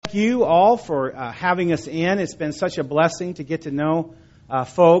thank you all for having us in. It's been such a blessing to get to know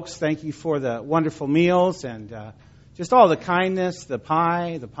folks. Thank you for the wonderful meals and just all the kindness, the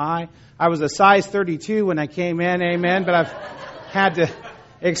pie. I was a size 32 when I came in, amen, but I've had to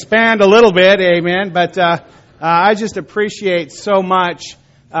expand a little bit, amen. But I just appreciate so much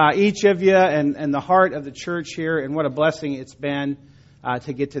each of you and the heart of the church here, and what a blessing it's been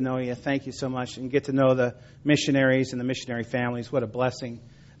to get to know you. Thank you so much, and get to know the missionaries and the missionary families. What a blessing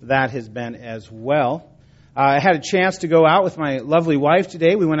that has been as well. I had a chance to go out with my lovely wife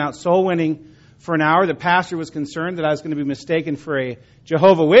today. We went out soul winning for an hour. The pastor was concerned that I was going to be mistaken for a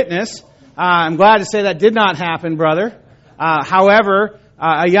Jehovah's Witness. I'm glad to say that did not happen, brother. However,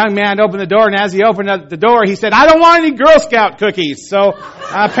 a young man opened the door, and as he opened up the door, he said, "I don't want any Girl Scout cookies." So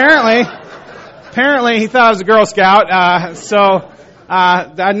apparently he thought I was a Girl Scout.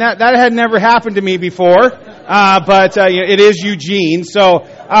 That had never happened to me before, but it is Eugene. So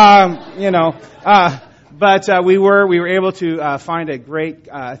but we were able to find a great,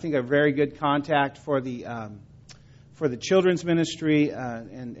 I think, a very good contact for the children's ministry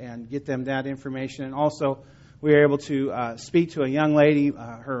and get them that information. And also, we were able to speak to a young lady.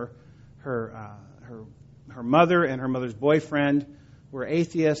 Her mother and her mother's boyfriend were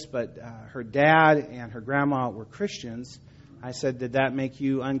atheists, but her dad and her grandma were Christians. I said, "Did that make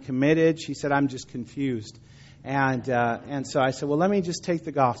you uncommitted?" She said, "I'm just confused." And so I said, "Well, let me just take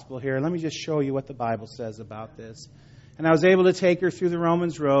the gospel here. Let me just show you what the Bible says about this." And I was able to take her through the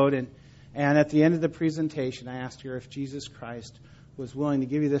Romans road. And at the end of the presentation, I asked her if Jesus Christ was willing to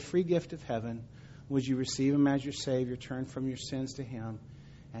give you the free gift of heaven. Would you receive Him as your Savior, turn from your sins to Him?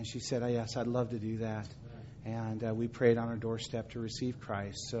 And she said, "Oh, yes, I'd love to do that." And we prayed on our doorstep to receive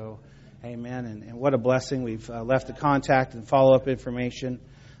Christ. So, amen. And what a blessing. We've left the contact and follow-up information.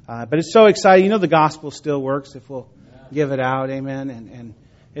 But it's so exciting. You know, the gospel still works if we'll give it out. Amen. And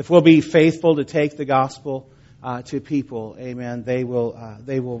if we'll be faithful to take the gospel to people, amen, they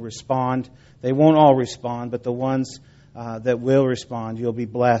will respond. They won't all respond, but the ones that will respond, you'll be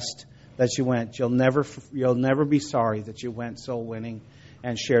blessed that you went. You'll never be sorry that you went soul winning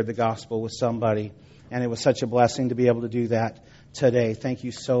and shared the gospel with somebody. And it was such a blessing to be able to do that today. Thank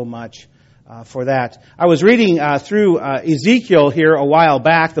you so much for that. I was reading through Ezekiel here a while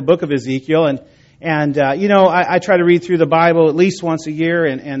back, the book of Ezekiel, and I try to read through the Bible at least once a year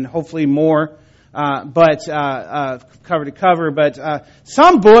and hopefully more, but cover to cover. But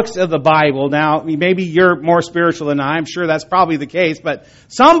some books of the Bible, now maybe you're more spiritual than I'm sure that's probably the case, but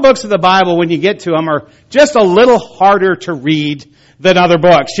some books of the Bible, when you get to them, are just a little harder to read than other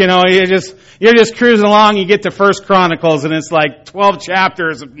books. You know, you're just cruising along, you get to 1 Chronicles, and it's like 12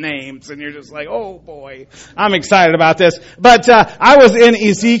 chapters of names, and you're just like, oh boy, I'm excited about this. But I was in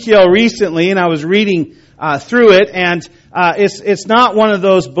Ezekiel recently, and I was reading through it, and it's not one of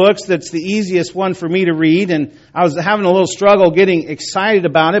those books that's the easiest one for me to read, and I was having a little struggle getting excited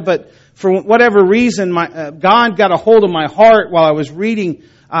about it, but for whatever reason, God got a hold of my heart while I was reading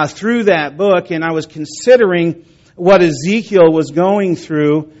through that book, and I was considering what Ezekiel was going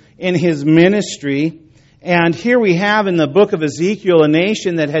through in his ministry. And here we have in the book of Ezekiel a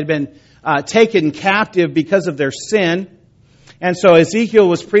nation that had been taken captive because of their sin. And so Ezekiel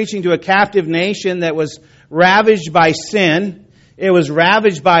was preaching to a captive nation that was ravaged by sin. It was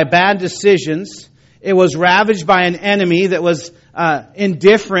ravaged by bad decisions. It was ravaged by an enemy that was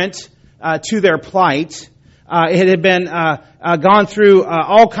indifferent to their plight. It had been gone through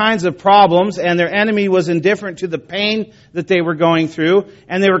all kinds of problems, and their enemy was indifferent to the pain that they were going through,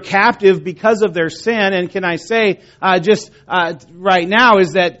 and they were captive because of their sin. And can I say, right now,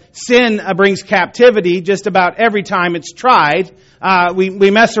 is that sin brings captivity just about every time it's tried. We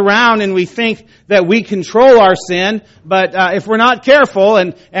mess around and we think that we control our sin, but if we're not careful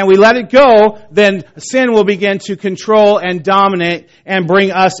and we let it go, then sin will begin to control and dominate and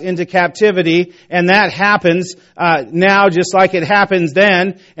bring us into captivity. And that happens now just like it happens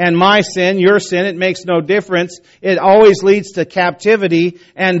then. And my sin, your sin, it makes no difference. It always leads to captivity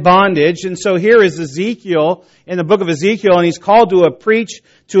and bondage. And so here is Ezekiel in the book of Ezekiel, and he's called to preach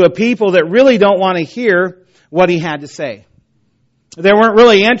to a people that really don't want to hear what he had to say. They weren't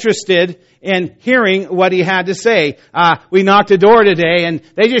really interested in hearing what he had to say. We knocked a door today, and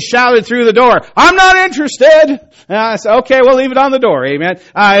they just shouted through the door, "I'm not interested." I said, "Okay, we'll leave it on the door, amen."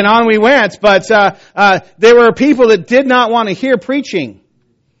 And on we went. But there were people that did not want to hear preaching.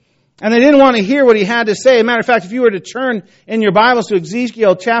 And they didn't want to hear what he had to say. As a matter of fact, if you were to turn in your Bibles to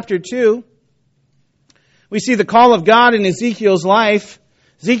Ezekiel chapter 2, we see the call of God in Ezekiel's life.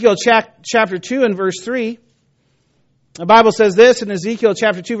 Ezekiel chapter 2 and verse 3. The Bible says this in Ezekiel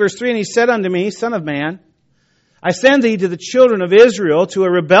chapter 2 verse 3, "And he said unto me, Son of man, I send thee to the children of Israel, to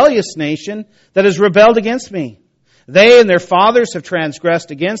a rebellious nation that has rebelled against me. They and their fathers have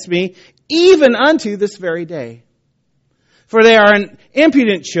transgressed against me, even unto this very day. For they are an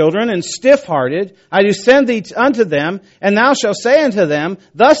impudent children and stiff-hearted. I do send thee unto them, and thou shalt say unto them,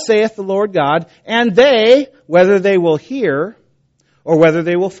 Thus saith the Lord God, and they, whether they will hear, or whether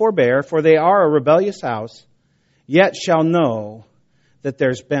they will forbear, for they are a rebellious house, yet shall know that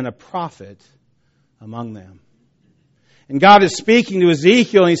there's been a prophet among them. And God is speaking to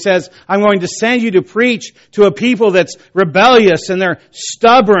Ezekiel, and He says, I'm going to send you to preach to a people that's rebellious, and they're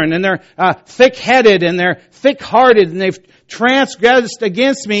stubborn, and they're thick-headed, and they're thick-hearted, and they've transgressed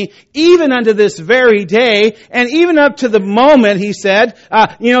against me even unto this very day, and even up to the moment, He said,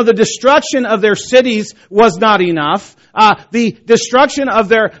 the destruction of their cities was not enough. The destruction of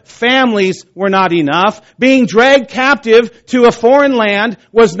their families were not enough. Being dragged captive to a foreign land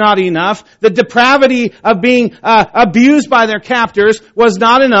was not enough. The depravity of being abused by their captors was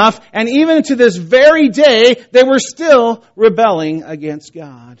not enough. And even to this very day, they were still rebelling against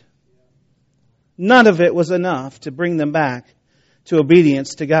God. None of it was enough to bring them back to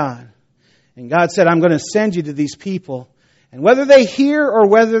obedience to God. And God said, I'm going to send you to these people. And whether they hear or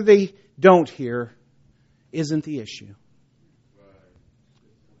whether they don't hear isn't the issue.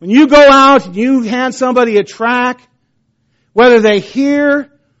 When you go out and you hand somebody a tract, whether they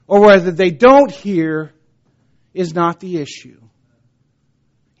hear or whether they don't hear is not the issue.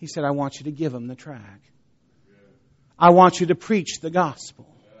 He said, I want you to give them the tract. I want you to preach the gospel.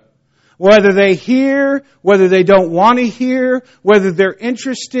 Whether they hear, whether they don't want to hear, whether they're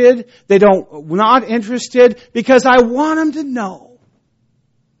interested, not interested, because I want them to know.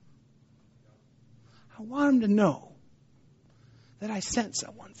 I want them to know that I sent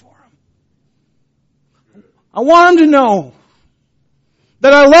someone for them. I want them to know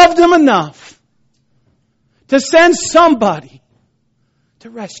that I loved them enough to send somebody to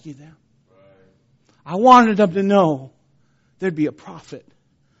rescue them. I wanted them to know there'd be a prophet,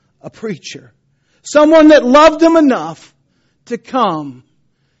 a preacher, someone that loved them enough to come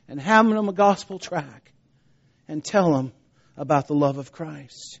and hand them a gospel tract and tell them about the love of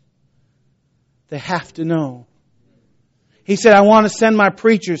Christ. They have to know. He said, I want to send my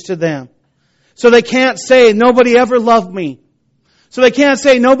preachers to them. So they can't say, nobody ever loved me. So they can't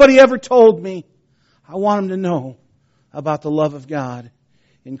say, nobody ever told me. I want them to know about the love of God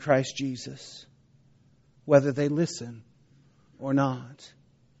in Christ Jesus, whether they listen or not.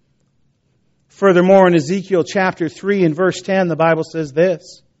 Furthermore, in Ezekiel chapter 3 and verse 10, the Bible says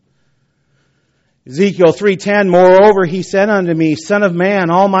this. Ezekiel 3:10, Moreover, he said unto me, Son of man,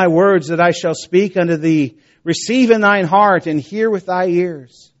 all my words that I shall speak unto thee, receive in thine heart and hear with thy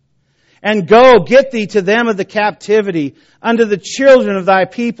ears. And go, get thee to them of the captivity, unto the children of thy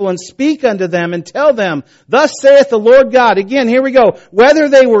people, and speak unto them, and tell them, Thus saith the Lord God. Again, here we go. Whether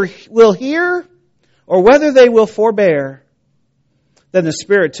they will hear, or whether they will forbear. Then the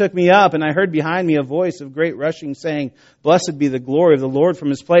Spirit took me up, and I heard behind me a voice of great rushing, saying, Blessed be the glory of the Lord from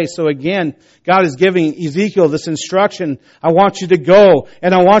His place. So again, God is giving Ezekiel this instruction. I want you to go,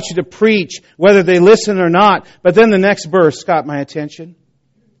 and I want you to preach, whether they listen or not. But then the next verse got my attention.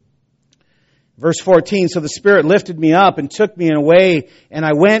 Verse 14, So the Spirit lifted me up and took me away, and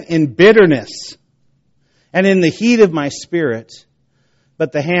I went in bitterness and in the heat of my spirit.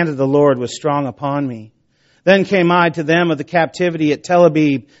 But the hand of the Lord was strong upon me. Then came I to them of the captivity at Tel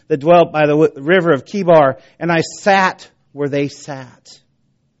Abib, that dwelt by the river of Kibar, and I sat where they sat.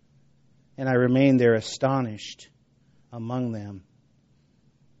 And I remained there astonished among them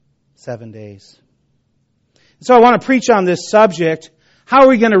 7 days. So I want to preach on this subject. How are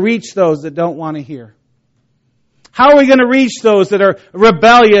we going to reach those that don't want to hear? How are we going to reach those that are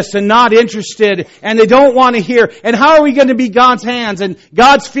rebellious and not interested and they don't want to hear? And how are we going to be God's hands and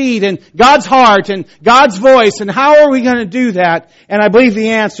God's feet and God's heart and God's voice? And how are we going to do that? And I believe the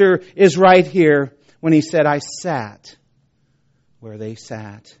answer is right here when He said, I sat where they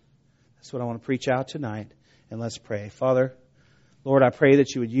sat. That's what I want to preach out tonight. And let's pray. Father, Lord, I pray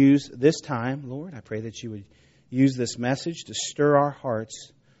that You would use this time. Lord, I pray that You would use this message to stir our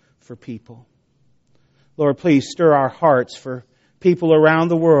hearts for people. Lord, please stir our hearts for people around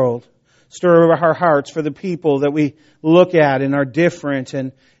the world. Stir our hearts for the people that we look at and are different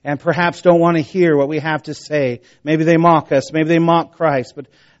and perhaps don't want to hear what we have to say. Maybe they mock us. Maybe they mock Christ. But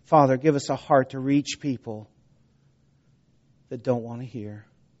Father, give us a heart to reach people that don't want to hear.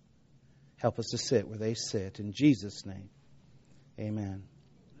 Help us to sit where they sit. In Jesus' name, amen.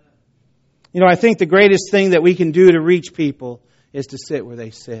 I think the greatest thing that we can do to reach people is to sit where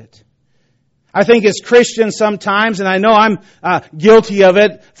they sit. I think as Christians sometimes, and I know I'm guilty of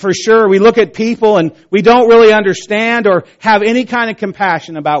it for sure, we look at people and we don't really understand or have any kind of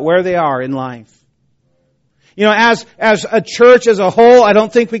compassion about where they are in life. You know, as a church as a whole, I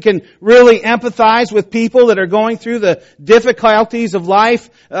don't think we can really empathize with people that are going through the difficulties of life,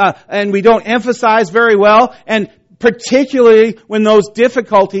 and we don't emphasize very well, and particularly when those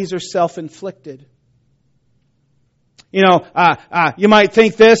difficulties are self-inflicted. You know, you might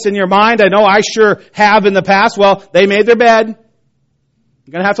think this in your mind. I know I sure have in the past. Well, they made their bed.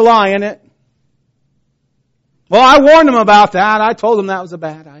 You're going to have to lie in it. Well, I warned them about that. I told them that was a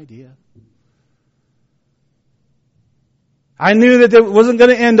bad idea. I knew that it wasn't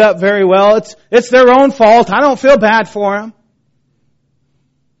going to end up very well. It's their own fault. I don't feel bad for them.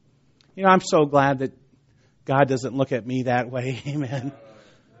 You know, I'm so glad that God doesn't look at me that way. Amen.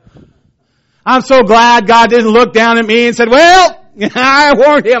 I'm so glad God didn't look down at me and said, well, I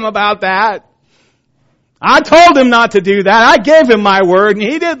warned him about that. I told him not to do that. I gave him my word and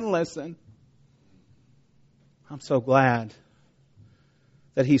he didn't listen. I'm so glad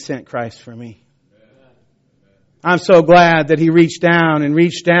that he sent Christ for me. I'm so glad that he reached down and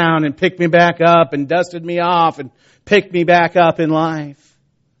picked me back up and dusted me off and picked me back up in life.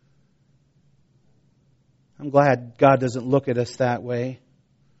 I'm glad God doesn't look at us that way.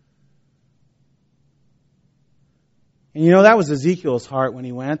 And you know, that was Ezekiel's heart when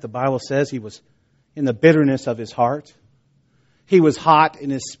he went. The Bible says he was in the bitterness of his heart. He was hot in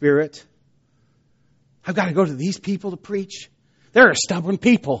his spirit. I've got to go to these people to preach. They're a stubborn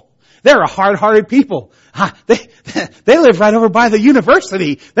people. They're a hard-hearted people. They live right over by the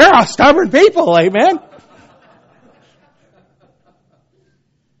university. They're a stubborn people. Amen.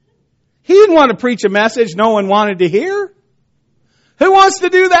 He didn't want to preach a message no one wanted to hear. Who wants to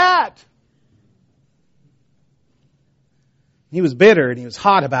do that? He was bitter and he was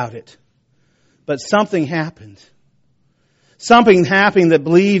hot about it. But something happened. Something happened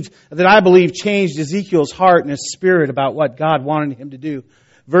that I believe changed Ezekiel's heart and his spirit about what God wanted him to do.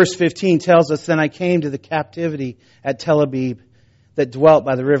 Verse 15 tells us, then I came to the captivity at Tel Abib that dwelt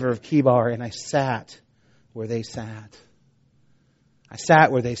by the river of Kibar, and I sat where they sat. I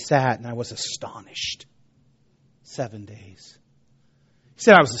sat where they sat, and I was astonished. 7 days. He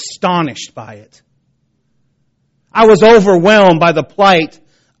said I was astonished by it. I was overwhelmed by the plight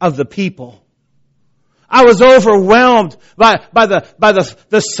of the people. I was overwhelmed by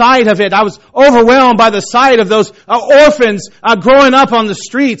the sight of it. I was overwhelmed by the sight of those orphans growing up on the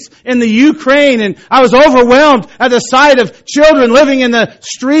streets in the Ukraine. And I was overwhelmed at the sight of children living in the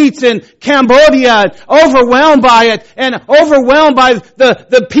streets in Cambodia. Overwhelmed by it. And overwhelmed by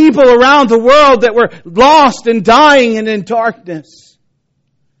the people around the world that were lost and dying and in darkness.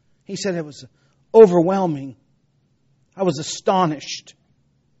 He said it was overwhelming. I was astonished.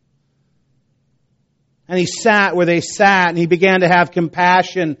 And he sat where they sat, and he began to have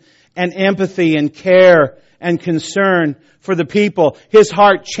compassion and empathy and care and concern for the people. His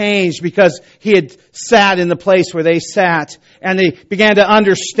heart changed because he had sat in the place where they sat. And they began to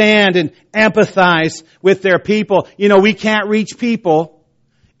understand and empathize with their people. You know, we can't reach people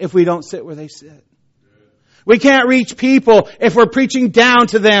if we don't sit where they sit. We can't reach people if we're preaching down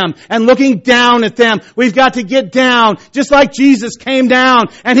to them and looking down at them. We've got to get down, just like Jesus came down.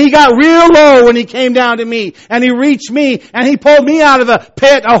 And He got real low when He came down to me. And He reached me and He pulled me out of the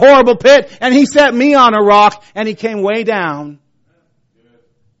pit, a horrible pit. And He set me on a rock and He came way down.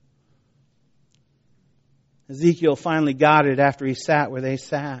 Ezekiel finally got it after he sat where they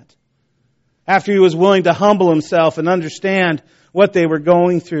sat. After he was willing to humble himself and understand what they were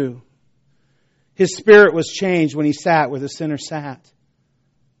going through. His spirit was changed when he sat where the sinner sat.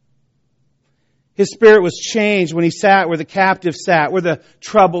 His spirit was changed when he sat where the captive sat, where the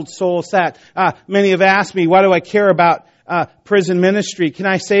troubled soul sat. Many have asked me, why do I care about prison ministry? Can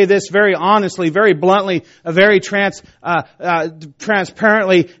I say this very honestly, very bluntly, very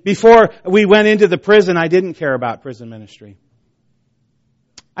transparently? Before we went into the prison, I didn't care about prison ministry.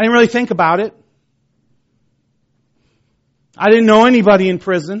 I didn't really think about it. I didn't know anybody in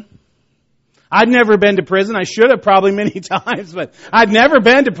prison. I'd never been to prison. I should have probably many times, but I'd never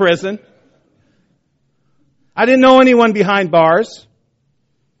been to prison. I didn't know anyone behind bars.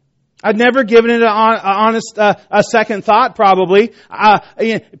 I'd never given it a second thought, probably.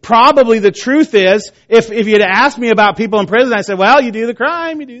 Probably the truth is, if you'd asked me about people in prison, I said, well, you do the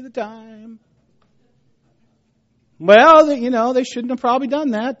crime, you do the time. Well, they shouldn't have probably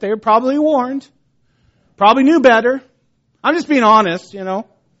done that. They were probably warned. Probably knew better. I'm just being honest,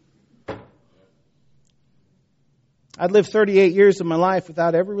 I'd lived 38 years of my life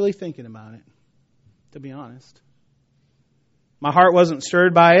without ever really thinking about it, to be honest. My heart wasn't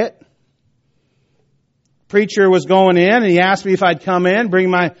stirred by it. preacher was going in, and he asked me if I'd come in, bring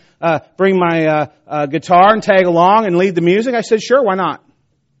my guitar and tag along and lead the music. I said, sure, why not?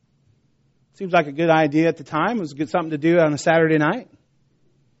 Seems like a good idea at the time. It was something to do on a Saturday night.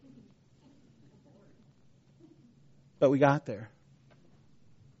 But we got there.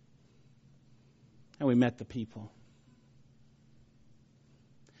 And we met the people.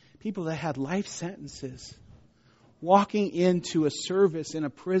 People that had life sentences walking into a service in a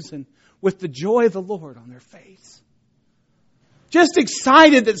prison with the joy of the Lord on their face. Just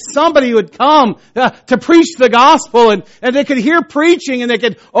excited that somebody would come to preach the gospel, and they could hear preaching, and they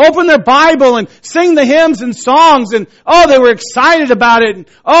could open their Bible and sing the hymns and songs, and they were excited about it.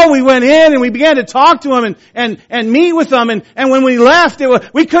 And we went in and we began to talk to them and meet with them, and when we left,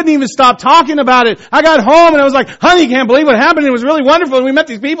 we couldn't even stop talking about it. I got home and I was like, honey, you can't believe what happened. It was really wonderful, and we met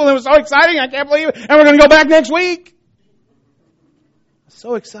these people, and it was so exciting. I can't believe it, and we're going to go back next week.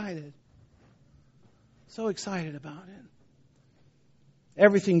 So excited. So excited about it.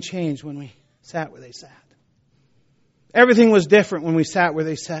 Everything changed when we sat where they sat. Everything was different when we sat where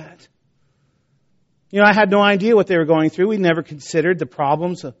they sat. I had no idea what they were going through. We never considered the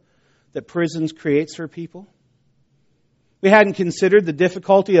problems that prisons creates for people. We hadn't considered the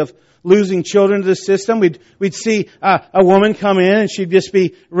difficulty of losing children to the system. We'd see a woman come in and she'd just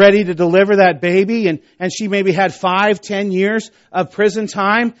be ready to deliver that baby, and she maybe had 5-10 years of prison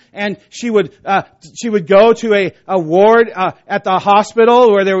time, and she would go to a ward at the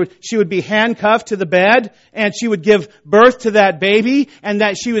hospital where she would be handcuffed to the bed, and she would give birth to that baby, and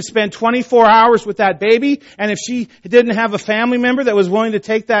that she would spend 24 hours with that baby, and if she didn't have a family member that was willing to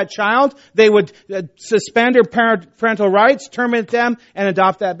take that child, they would suspend her parental rights, terminate them, and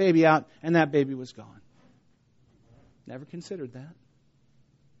adopt that baby out, and that baby was gone. Never considered that.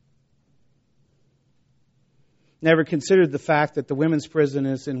 Never considered the fact that the women's prison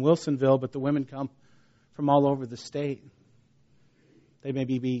is in Wilsonville, but the women come from all over the state. They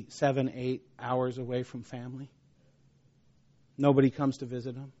maybe be 7-8 hours away from family. Nobody comes to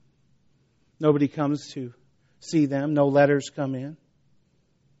visit them. Nobody comes to see them. No letters come in.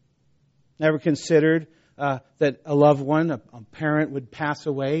 Never considered that a loved one, a parent, would pass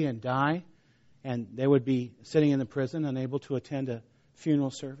away and die, and they would be sitting in the prison, unable to attend a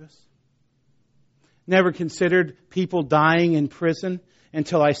funeral service. Never considered people dying in prison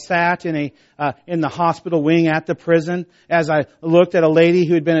until I sat in the hospital wing at the prison as I looked at a lady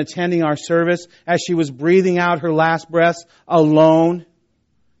who had been attending our service as she was breathing out her last breaths alone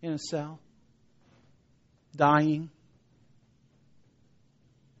in a cell, dying.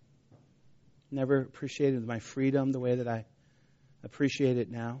 Never appreciated my freedom the way that I appreciate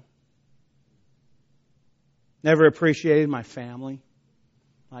it now. Never appreciated my family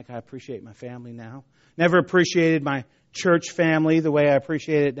like I appreciate my family now. Never appreciated my church family the way I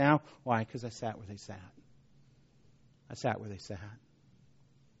appreciate it now. Why? Because I sat where they sat. I sat where they sat.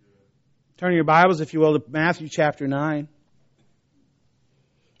 Turn your Bibles, if you will, to Matthew chapter 9.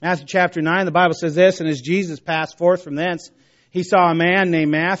 Matthew chapter 9, the Bible says this, and as Jesus passed forth from thence, he saw a man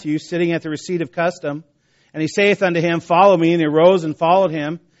named Matthew sitting at the receipt of custom. And he saith unto him, Follow me. And he arose and followed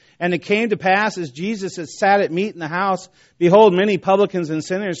him. And it came to pass, as Jesus had sat at meat in the house, behold, many publicans and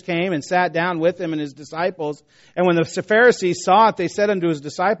sinners came and sat down with him and his disciples. And when the Pharisees saw it, they said unto his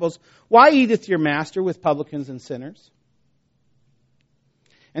disciples, Why eateth your master with publicans and sinners?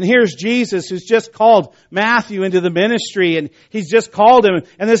 And here's Jesus, who's just called Matthew into the ministry, and he's just called him.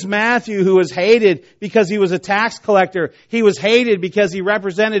 And this Matthew, who was hated because he was a tax collector, he was hated because he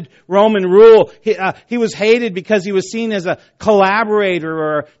represented Roman rule. He was hated because he was seen as a collaborator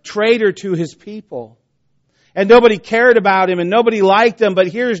or a traitor to his people. And nobody cared about him, and nobody liked him. But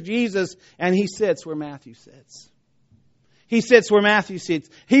here's Jesus, and he sits where Matthew sits. He sits where Matthew sits.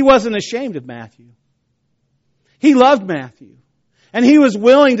 He wasn't ashamed of Matthew. He loved Matthew. And he was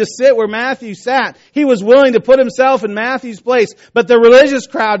willing to sit where Matthew sat. He was willing to put himself in Matthew's place. But the religious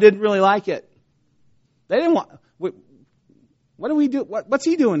crowd didn't really like it. They didn't want... What do we do? What's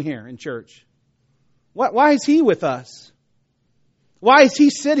he doing here in church? Why is he with us? Why is he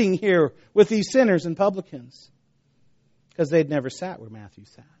sitting here with these sinners and publicans? Because they'd never sat where Matthew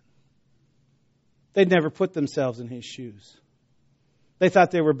sat. They'd never put themselves in his shoes. They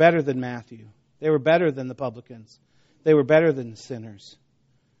thought they were better than Matthew. They were better than the publicans. They were better than sinners.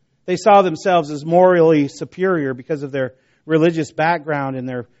 They saw themselves as morally superior because of their religious background and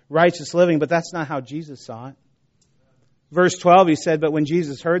their righteous living, but that's not how Jesus saw it. Verse 12, he said, But when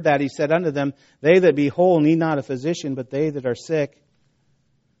Jesus heard that, he said unto them, They that be whole need not a physician, but they that are sick.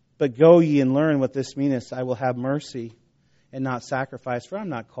 But go ye and learn what this meaneth. I will have mercy and not sacrifice, for I'm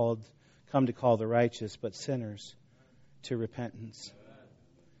not come to call the righteous, but sinners to repentance.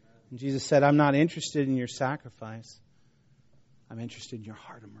 And Jesus said, I'm not interested in your sacrifice. I'm interested in your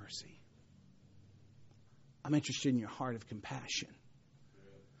heart of mercy. I'm interested in your heart of compassion.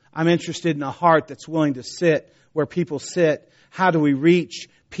 I'm interested in a heart that's willing to sit where people sit. How do we reach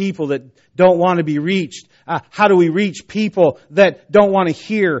people that don't want to be reached? How do we reach people that don't want to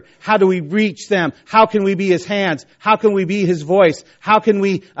hear? How do we reach them? How can we be His hands? How can we be His voice? How can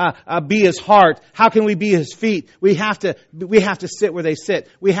we be His heart? How can we be His feet? We have to sit where they sit.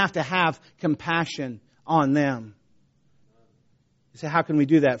 We have to have compassion on them. You say, how can we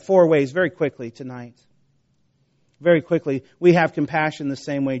do that? 4 ways, very quickly tonight. Very quickly, we have compassion the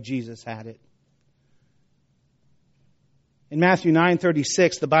same way Jesus had it. In Matthew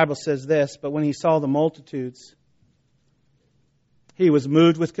 9:36, the Bible says this, but when He saw the multitudes, He was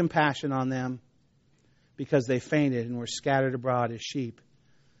moved with compassion on them because they fainted and were scattered abroad as sheep,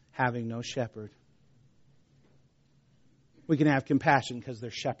 having no shepherd. We can have compassion because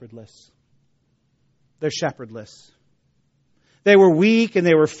they're shepherdless. They're shepherdless. They were weak and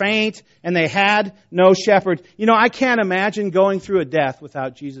they were faint and they had no shepherd. You know, I can't imagine going through a death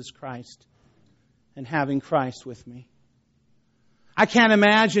without Jesus Christ and having Christ with me. I can't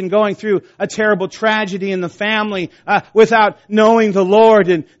imagine going through a terrible tragedy in the family without knowing the Lord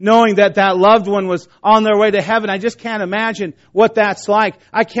and knowing that that loved one was on their way to heaven. I just can't imagine what that's like.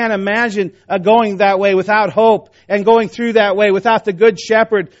 I can't imagine going that way without hope and going through that way without the good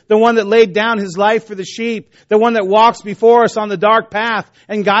shepherd, the one that laid down His life for the sheep, the one that walks before us on the dark path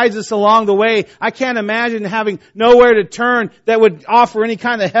and guides us along the way. I can't imagine having nowhere to turn that would offer any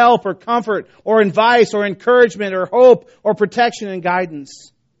kind of help or comfort or advice or encouragement or hope or protection and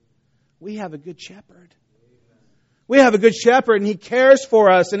guidance. We have a good shepherd. We have a good shepherd and He cares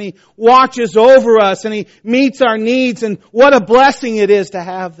for us and He watches over us and He meets our needs, and what a blessing it is to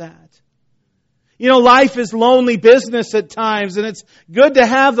have that. You know, life is lonely business at times, and it's good to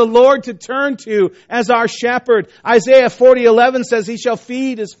have the Lord to turn to as our shepherd. Isaiah 40:11 says, He shall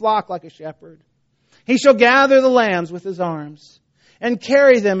feed His flock like a shepherd. He shall gather the lambs with His arms and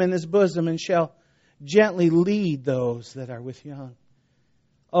carry them in His bosom, and shall gently lead those that are with young.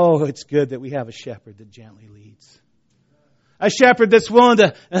 Oh, it's good that we have a shepherd that gently leads. A shepherd that's willing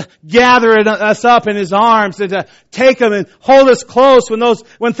to gather us up in His arms and to take them and hold us close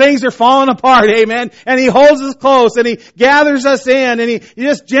when things are falling apart. Amen. And He holds us close and He gathers us in and He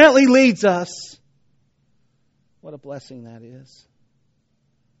just gently leads us. What a blessing that is.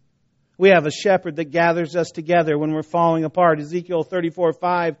 We have a shepherd that gathers us together when we're falling apart. Ezekiel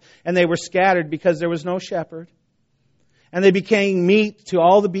 34:5, and they were scattered because there was no shepherd. And they became meat to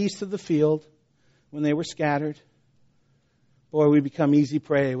all the beasts of the field when they were scattered. Boy, we become easy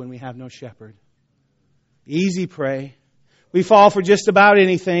prey when we have no shepherd. Easy prey. We fall for just about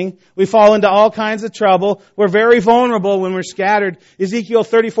anything. We fall into all kinds of trouble. We're very vulnerable when we're scattered. Ezekiel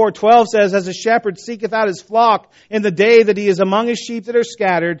 34:12 says, as a shepherd seeketh out his flock in the day that he is among his sheep that are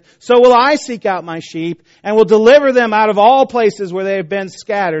scattered, so will I seek out my sheep and will deliver them out of all places where they have been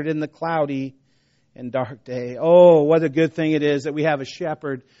scattered in the cloudy and dark day. Oh, what a good thing it is that we have a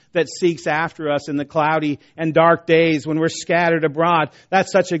shepherd that seeks after us in the cloudy and dark days when we're scattered abroad. That's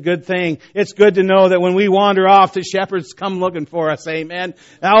such a good thing. It's good to know that when we wander off, the shepherds come looking for us. Amen.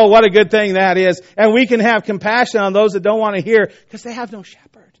 Oh, what a good thing that is. And we can have compassion on those that don't want to hear because they have no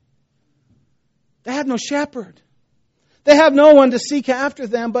shepherd. They have no shepherd. They have no one to seek after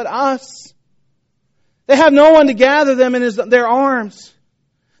them but us. They have no one to gather them in their arms.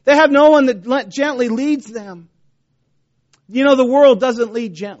 They have no one that gently leads them. You know, the world doesn't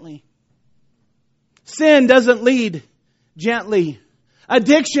lead gently. Sin doesn't lead gently.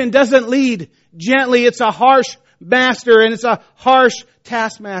 Addiction doesn't lead gently. It's a harsh master and it's a harsh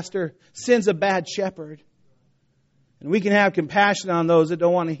taskmaster. Sin's a bad shepherd. And we can have compassion on those that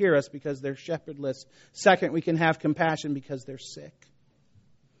don't want to hear us because they're shepherdless. Second, we can have compassion because they're sick.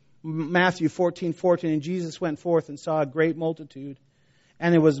 Matthew 14:14, and Jesus went forth and saw a great multitude,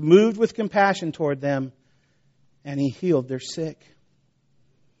 and it was moved with compassion toward them, and He healed their sick.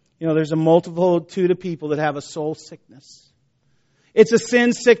 You know, there's a multitude of people that have a soul sickness. It's a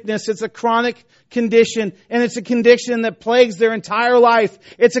sin sickness. It's a chronic condition. And it's a condition that plagues their entire life.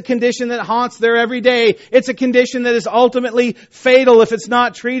 It's a condition that haunts their every day. It's a condition that is ultimately fatal if it's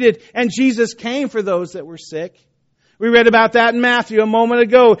not treated. And Jesus came for those that were sick. We read about that in Matthew a moment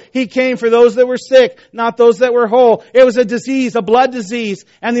ago. He came for those that were sick, not those that were whole. It was a disease, a blood disease.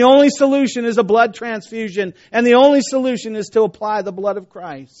 And the only solution is a blood transfusion. And the only solution is to apply the blood of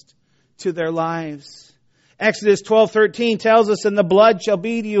Christ to their lives. Exodus 12:13 tells us, and the blood shall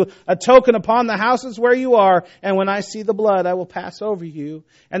be to you a token upon the houses where you are. And when I see the blood, I will pass over you.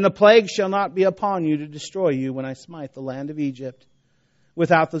 And the plague shall not be upon you to destroy you when I smite the land of Egypt.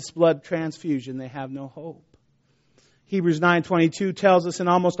 Without this blood transfusion, they have no hope. Hebrews 9:22 tells us, "In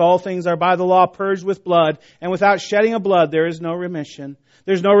almost all things are by the law purged with blood, and without shedding of blood there is no remission."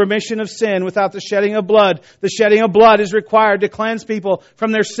 There's no remission of sin without the shedding of blood. The shedding of blood is required to cleanse people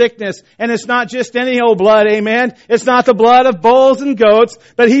from their sickness. And it's not just any old blood, amen? It's not the blood of bulls and goats.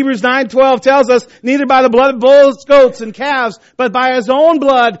 But Hebrews 9:12 tells us, "Neither by the blood of bulls, goats, and calves, but by His own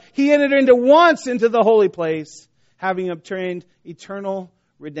blood He entered once into the holy place, having obtained eternal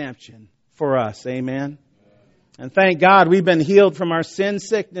redemption for us." Amen? And thank God we've been healed from our sin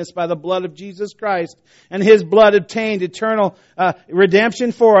sickness by the blood of Jesus Christ. And His blood obtained eternal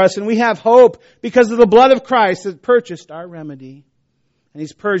redemption for us. And we have hope because of the blood of Christ that purchased our remedy. And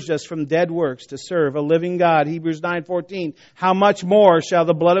He's purged us from dead works to serve a living God. Hebrews 9:14, "How much more shall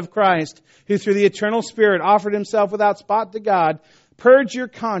the blood of Christ, who through the eternal Spirit offered Himself without spot to God, purge your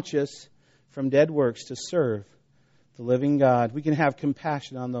conscience from dead works to serve the living God." We can have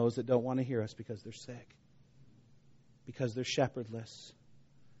compassion on those that don't want to hear us because they're sick, because they're shepherdless.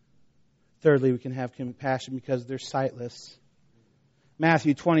 Thirdly, we can have compassion because they're sightless.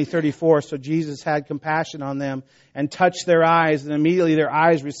 Matthew 20:34, "So Jesus had compassion on them and touched their eyes, and immediately their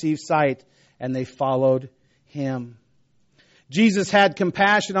eyes received sight, and they followed Him." Jesus had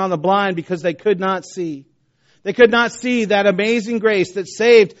compassion on the blind because they could not see. They could not see that amazing grace that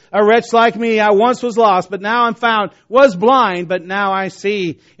saved a wretch like me. I once was lost, but now I'm found. Was blind, but now I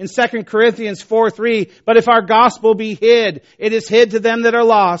see. In 2 Corinthians 4:3, "But if our gospel be hid, it is hid to them that are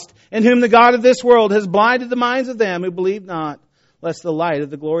lost, in whom the God of this world has blinded the minds of them who believe not, lest the light of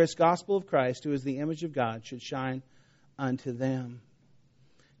the glorious gospel of Christ, who is the image of God, should shine unto them."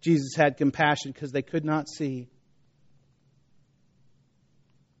 Jesus had compassion because they could not see.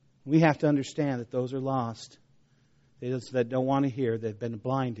 We have to understand that those are lost. Those that don't want to hear, they've been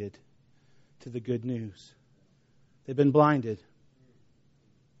blinded to the good news. They've been blinded.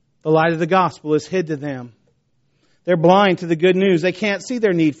 The light of the gospel is hid to them. They're blind to the good news. They can't see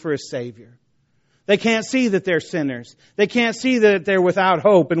their need for a Savior. They can't see that they're sinners. They can't see that they're without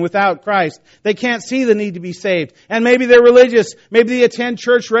hope and without Christ. They can't see the need to be saved. And maybe they're religious. Maybe they attend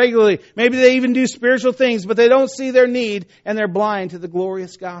church regularly. Maybe they even do spiritual things, but they don't see their need and they're blind to the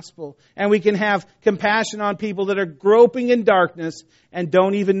glorious gospel. And we can have compassion on people that are groping in darkness and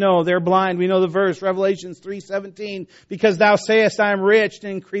don't even know they're blind. We know the verse, Revelations 3:17, "Because thou sayest, I am rich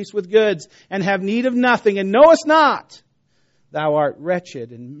and increase with goods and have need of nothing, and knowest not, thou art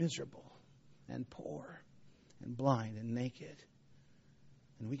wretched and miserable and poor and blind and naked."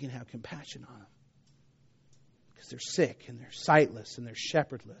 And we can have compassion on them because they're sick and they're sightless and they're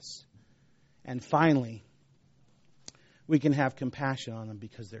shepherdless. And finally, we can have compassion on them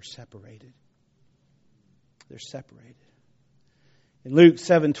because they're separated. They're separated. In Luke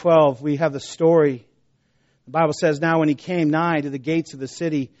 7:12, we have the story. The Bible says, "Now when He came nigh to the gates of the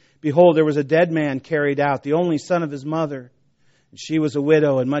city, behold, there was a dead man carried out, the only son of his mother. And she was a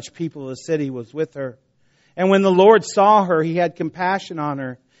widow, and much people of the city was with her. And when the Lord saw her, He had compassion on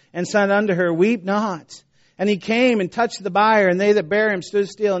her, and said unto her, Weep not. And He came and touched the bier, and they that bare him stood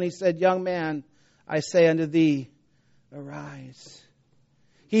still. And He said, Young man, I say unto thee, arise."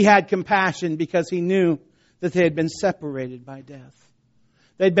 He had compassion because He knew that they had been separated by death.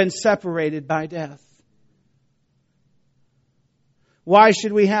 They'd been separated by death. Why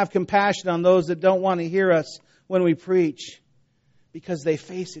should we have compassion on those that don't want to hear us when we preach? Because they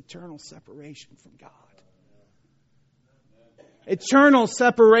face eternal separation from God. Eternal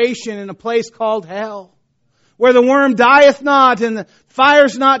separation in a place called hell, where the worm dieth not and the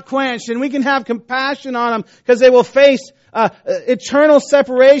fire's not quenched. And we can have compassion on them because they will face eternal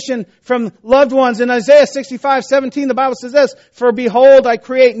separation from loved ones. In Isaiah 65:17, the Bible says this, "For behold, I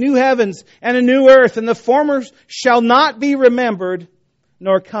create new heavens and a new earth, and the former shall not be remembered,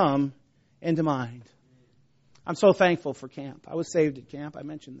 nor come into mind." I'm so thankful for camp. I was saved at camp. I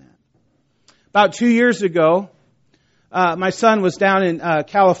mentioned that. About 2 years ago, my son was down in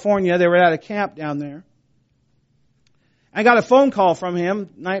California. They were at a camp down there. I got a phone call from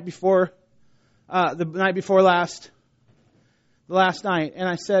him the night before last night, and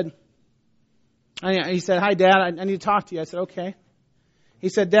I said, he said, "Hi, Dad, I need to talk to you." I said, "Okay." He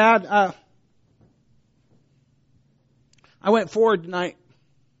said, "Dad, I went forward tonight,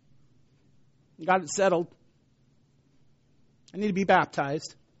 got it settled. I need to be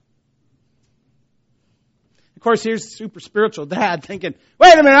baptized." Of course, here's super spiritual dad thinking,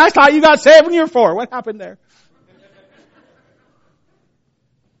 "Wait a minute, I thought you got saved when you were 4. What happened there?"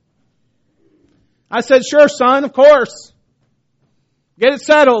 I said, "Sure, son, of course. Get it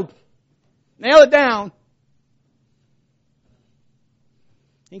settled. Nail it down."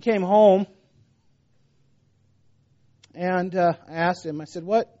 He came home, And I asked him, I said,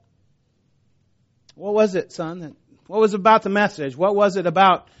 what was it, son? What was it about the message? What was it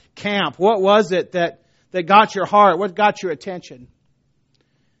about camp? What was it that got your heart? What got your attention?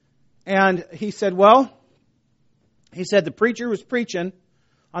 And he said, the preacher was preaching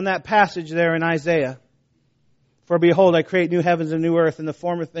on that passage there in Isaiah. For behold, I create new heavens and new earth, and the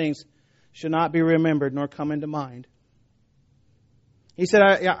former things shall not be remembered nor come into mind. He said,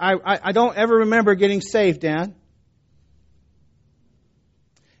 I don't ever remember getting saved, Dad.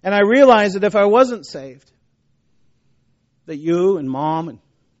 And I realized that if I wasn't saved, that you and Mom and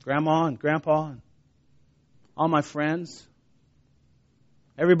Grandma and Grandpa and all my friends,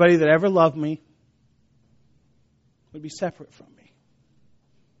 everybody that ever loved me, would be separate from me.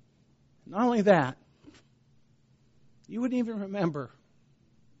 Not only that, you wouldn't even remember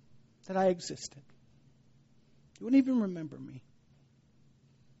that I existed. You wouldn't even remember me.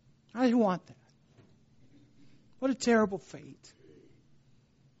 I didn't want that. What a terrible fate.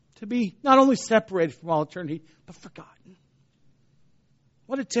 To be not only separated from all eternity, but forgotten.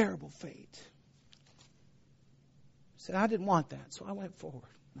 What a terrible fate. I said, I didn't want that, so I went forward.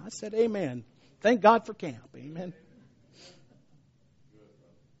 And I said, amen. Thank God for camp. Amen.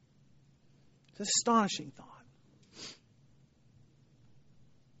 It's an astonishing thought.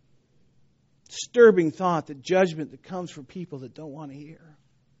 Disturbing thought, that judgment that comes from people that don't want to hear,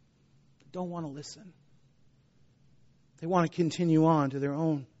 that don't want to listen. They want to continue on to their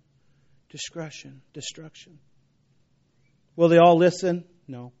own destruction. Will they all listen?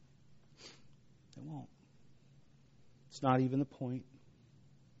 No. They won't. It's not even the point.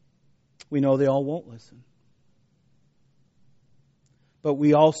 We know they all won't listen. But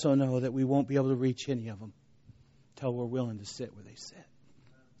we also know that we won't be able to reach any of them until we're willing to sit where they sit.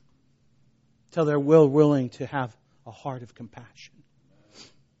 Till they're willing to have a heart of compassion.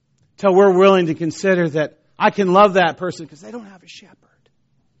 Till we're willing to consider that I can love that person because they don't have a shepherd.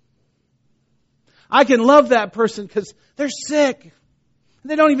 I can love that person because they're sick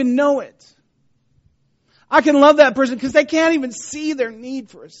and they don't even know it. I can love that person because they can't even see their need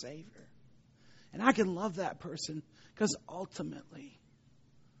for a Savior. And I can love that person because ultimately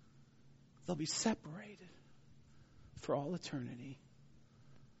they'll be separated for all eternity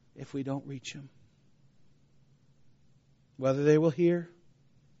if we don't reach them. Whether they will hear,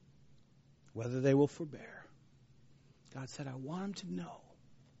 whether they will forbear. God said, I want them to know.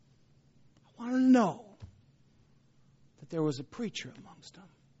 I want them to know that there was a preacher amongst them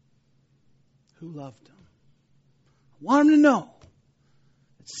who loved them. I want them to know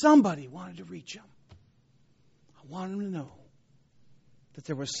that somebody wanted to reach them. I want them to know that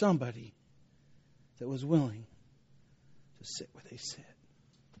there was somebody that was willing to sit where they sit.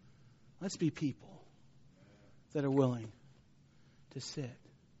 Let's be people that are willing to sit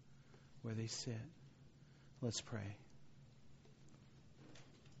where they sit. Let's pray.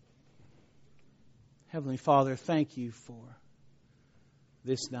 Heavenly Father, thank you for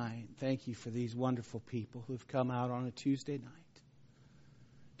this night. Thank you for these wonderful people who've come out on a Tuesday night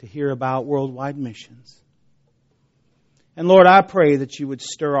to hear about worldwide missions. And Lord, I pray that you would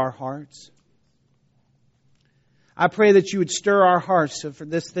stir our hearts. I pray that you would stir our hearts for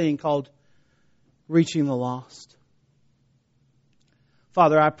this thing called reaching the lost.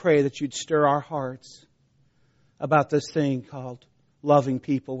 Father, I pray that you'd stir our hearts about this thing called loving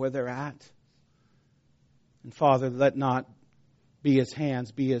people where they're at. And Father, let not be His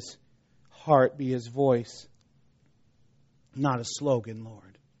hands, be His heart, be His voice. Not a slogan,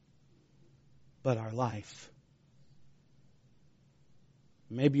 Lord, but our life.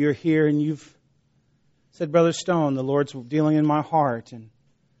 Maybe you're here and you've said, Brother Stone, the Lord's dealing in my heart, and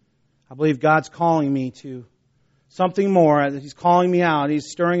I believe God's calling me to something more. He's calling me out. He's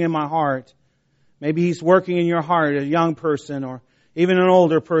stirring in my heart. Maybe He's working in your heart, a young person or even an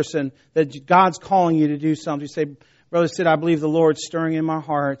older person, that God's calling you to do something. You say, Brother Sid, I believe the Lord's stirring in my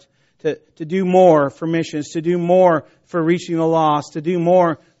heart to do more for missions, to do more for reaching the lost, to do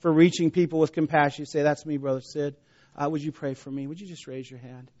more for reaching people with compassion. You say, that's me, Brother Sid. Would you pray for me? Would you just raise your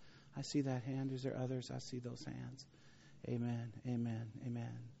hand? I see that hand. Is there others? I see those hands. Amen, amen,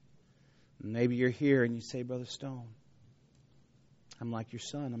 amen. Maybe you're here and you say, Brother Stone, I'm like your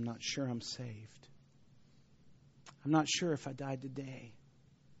son. I'm not sure I'm saved. I'm not sure if I died today.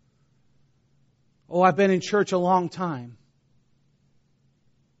 Oh, I've been in church a long time,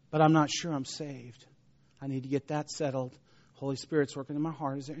 but I'm not sure I'm saved. I need to get that settled. Holy Spirit's working in my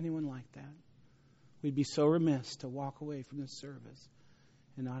heart. Is there anyone like that? We'd be so remiss to walk away from this service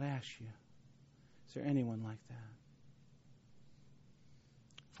and not ask you. Is there anyone like that?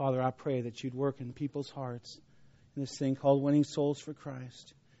 Father, I pray that you'd work in people's hearts in this thing called winning souls for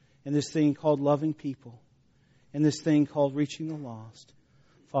Christ, in this thing called loving people, in this thing called reaching the lost.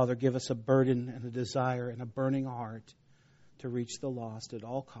 Father, give us a burden and a desire and a burning heart to reach the lost at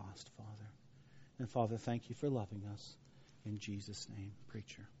all cost, Father. And Father, thank you for loving us. In Jesus' name,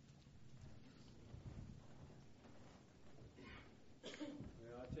 preacher. Well,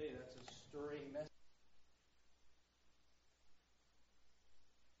 I'll tell you, that's a stirring message.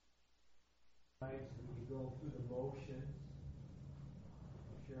 We go through the motions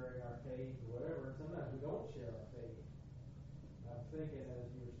of sharing our faith or whatever, and sometimes we don't share our faith. I'm thinking as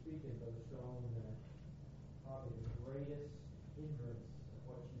you were speaking, Brother Stone, that probably the greatest hindrance of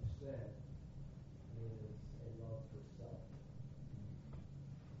what you said is a love for self.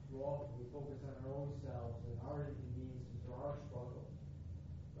 Too often we focus on our own selves and our inconveniences or our struggles,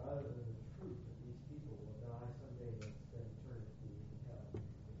 rather than the truth that these people will die someday and spend eternity in hell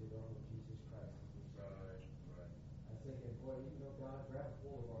if they don't know Jesus Christ as their Savior. Right. I was thinking, boy, God grab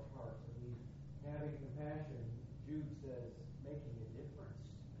hold of our hearts and we having compassion. Jude says, making a difference.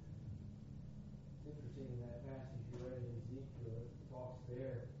 It's interesting in that passage you read in Ezekiel, it talks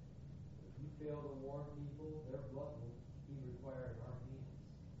there. If you fail to warn people, their blood will be required in our hands.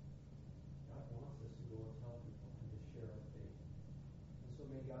 God wants us to go and tell people and to share our faith. And so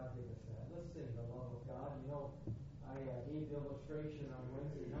may God give us that. Let's sing the love of God. I gave the illustration on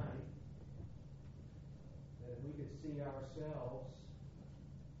Wednesday night that we could see ourselves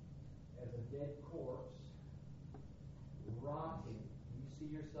as a dead corpse rotting. Do you see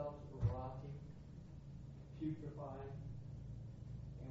yourselves rotting, putrefying?